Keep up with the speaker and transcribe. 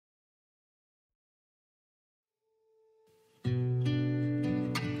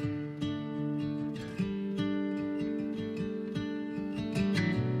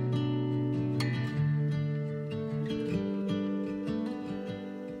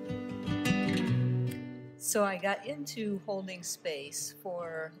So I got into holding space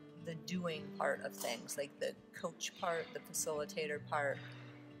for the doing part of things, like the coach part, the facilitator part.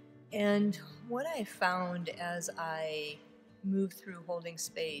 And what I found as I moved through holding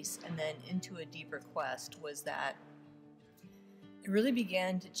space and then into a deeper quest was that it really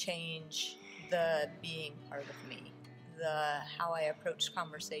began to change the being part of me, the how I approached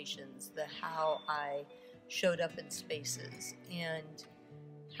conversations, the how I showed up in spaces, and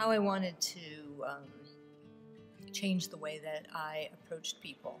how I wanted to change the way that I approached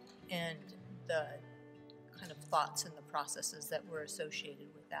people and the kind of thoughts and the processes that were associated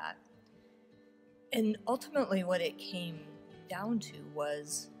with that. And ultimately what it came down to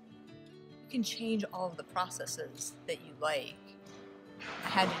was you can change all of the processes that you like. I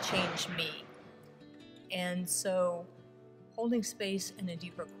had to change me. And so holding space in a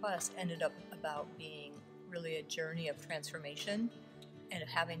deeper quest ended up about being really a journey of transformation and of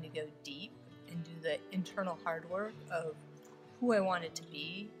having to go deep and do the internal hard work of who I wanted to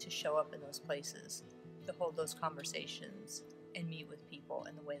be to show up in those places, to hold those conversations and meet with people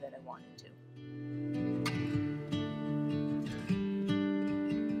in the way that I wanted to.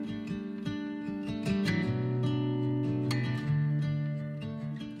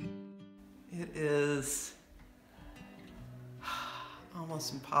 It is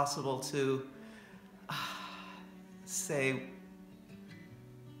almost impossible to say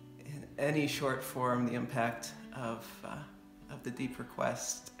in any short form the impact of the deep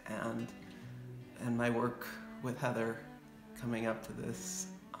request and my work with Heather coming up to this.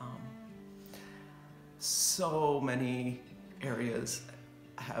 So many areas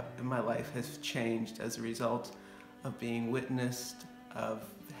in my life has changed as a result of being witnessed, of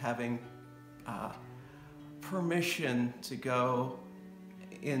having permission to go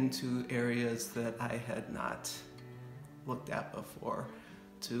into areas that I had not looked at before,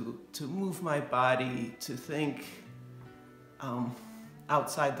 to move my body, to think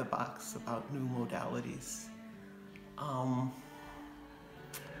outside the box about new modalities.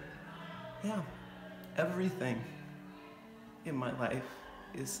 Yeah, everything in my life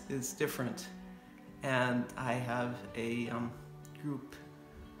is different, and I have a group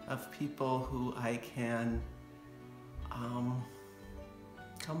of people who I can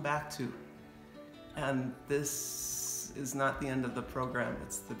come back to. And this is not the end of the program,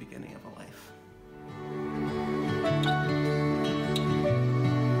 it's the beginning of a life.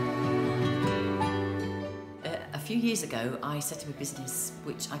 A few years ago, I set up a business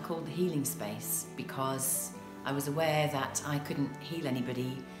which I called the Healing Space because I was aware that I couldn't heal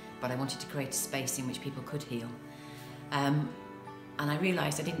anybody, but I wanted to create a space in which people could heal. And I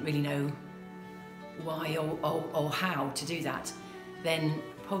realised I didn't really know why or how to do that. Then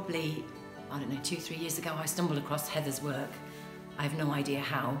probably, I don't know, 2-3 years ago, I stumbled across Heather's work. I have no idea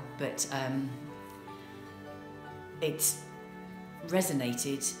how, but it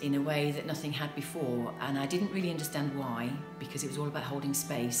resonated in a way that nothing had before, and I didn't really understand why, because it was all about holding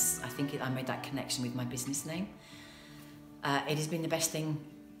space. I think I made that connection with my business name. It has been the best thing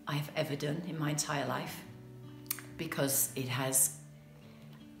I have ever done in my entire life, because it has,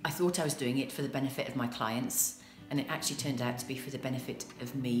 I thought I was doing it for the benefit of my clients, and it actually turned out to be for the benefit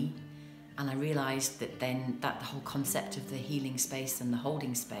of me. And I realised that then that the whole concept of the healing space and the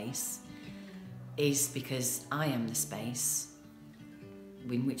holding space is because I am the space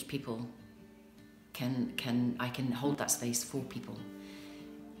in which people I can hold that space for people.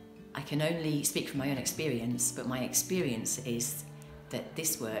 I can only speak from my own experience, but my experience is that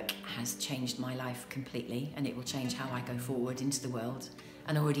this work has changed my life completely, and it will change how I go forward into the world,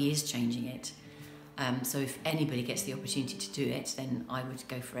 and already is changing it. So if anybody gets the opportunity to do it, then I would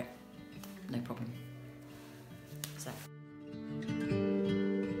go for it, no problem. So.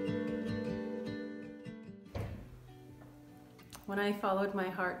 When I followed my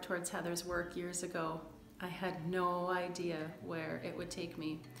heart towards Heather's work years ago, I had no idea where it would take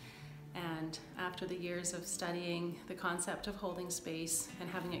me. And after the years of studying the concept of holding space and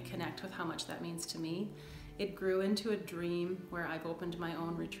having it connect with how much that means to me, it grew into a dream where I've opened my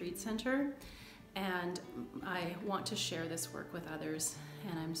own retreat center, and I want to share this work with others.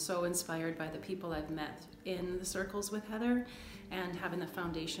 And I'm so inspired by the people I've met in the circles with Heather, and having the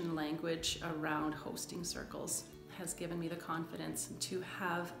foundation language around hosting circles has given me the confidence to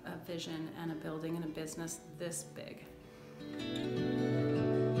have a vision and a building and a business this big.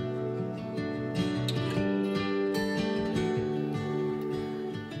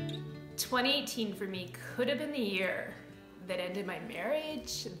 2018 for me could have been the year that ended my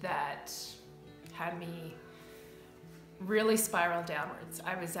marriage, that had me really spiral downwards.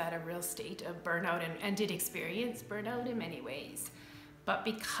 I was at a real state of burnout and did experience burnout in many ways. But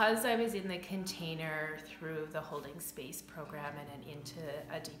because I was in the container through the Holding Space program and then into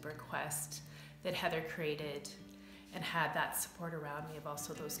a deeper quest that Heather created and had that support around me of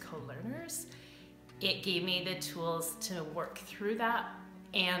also those co-learners, it gave me the tools to work through that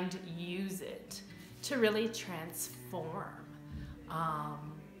and use it to really transform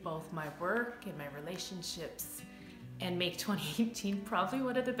both my work and my relationships and make 2018 probably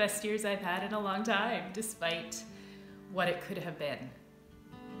one of the best years I've had in a long time, despite what it could have been.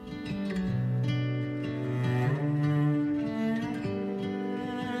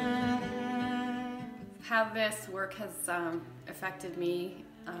 How this work has affected me,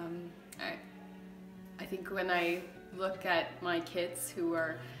 I think when I look at my kids who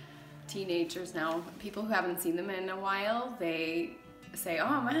are teenagers now, people who haven't seen them in a while, they say,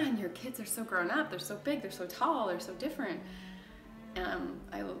 oh man, your kids are so grown up, they're so big, they're so tall, they're so different.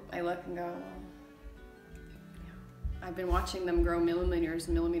 I look and go, I've been watching them grow millimeters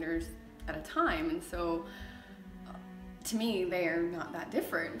and millimeters at a time, and so to me they are not that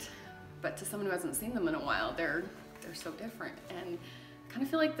different, but to someone who hasn't seen them in a while, they're so different. And I kind of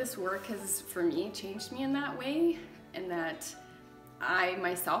feel like this work has, for me, changed me in that way, and that I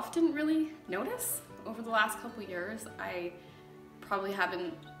myself didn't really notice over the last couple years. I probably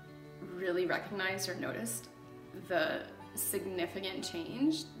haven't really recognized or noticed the significant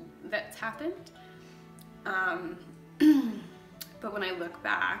change that's happened. But when I look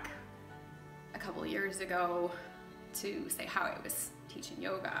back a couple years ago to say how I was teaching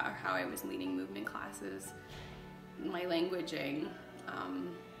yoga, or how I was leading movement classes, my languaging,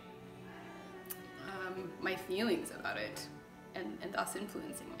 my feelings about it, and thus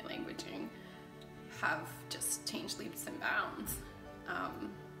influencing my languaging, have just changed leaps and bounds.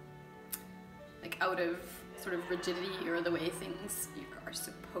 Like out of sort of rigidity or the way things are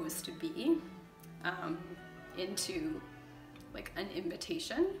supposed to be, into like an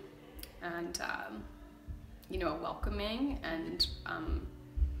invitation and you know, a welcoming and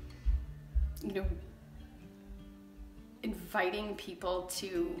you know, inviting people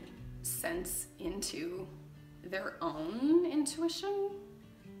to sense into their own intuition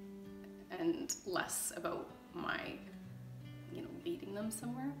and less about my, you know, leading them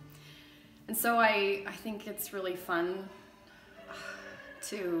somewhere. And so I think it's really fun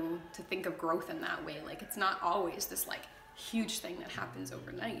to think of growth in that way. Like, it's not always this like huge thing that happens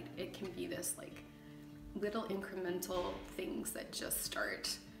overnight. It can be this like little incremental things that just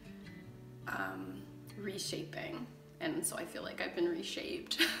start reshaping. And so I feel like I've been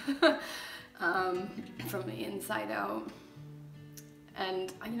reshaped from the inside out.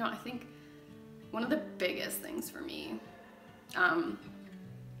 And you know, I think one of the biggest things for me,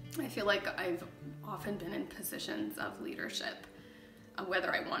 I feel like I've often been in positions of leadership,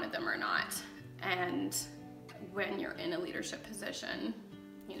 whether I wanted them or not. And when you're in a leadership position,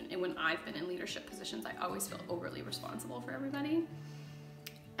 you know, and when I've been in leadership positions, I always feel overly responsible for everybody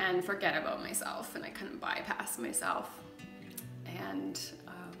and forget about myself, and I kind of bypass myself. And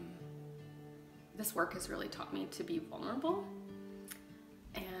this work has really taught me to be vulnerable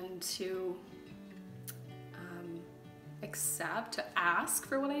and to accept, to ask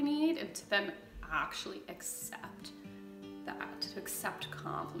for what I need, and to then actually accept that, to accept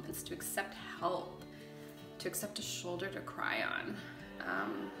compliments, to accept help, to accept a shoulder to cry on,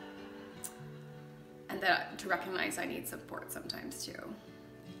 and that to recognize I need support sometimes too.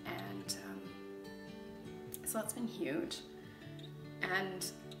 And so that's been huge. And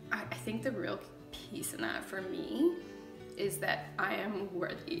I think the real piece in that for me is that I am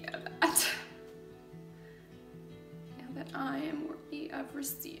worthy of that. And that I am worthy of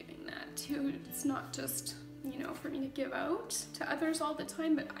receiving that too. It's not just, you know, for me to give out to others all the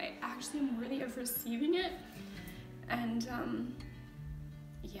time, but I actually am worthy of receiving it. And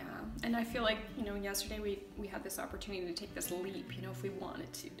yeah, and I feel like, you know, yesterday we had this opportunity to take this leap, you know, if we wanted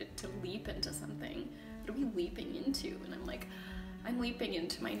to leap into something. What are we leaping into? And I'm like, I'm leaping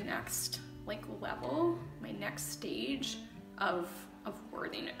into my next like level, my next stage of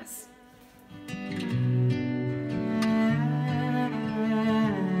worthiness.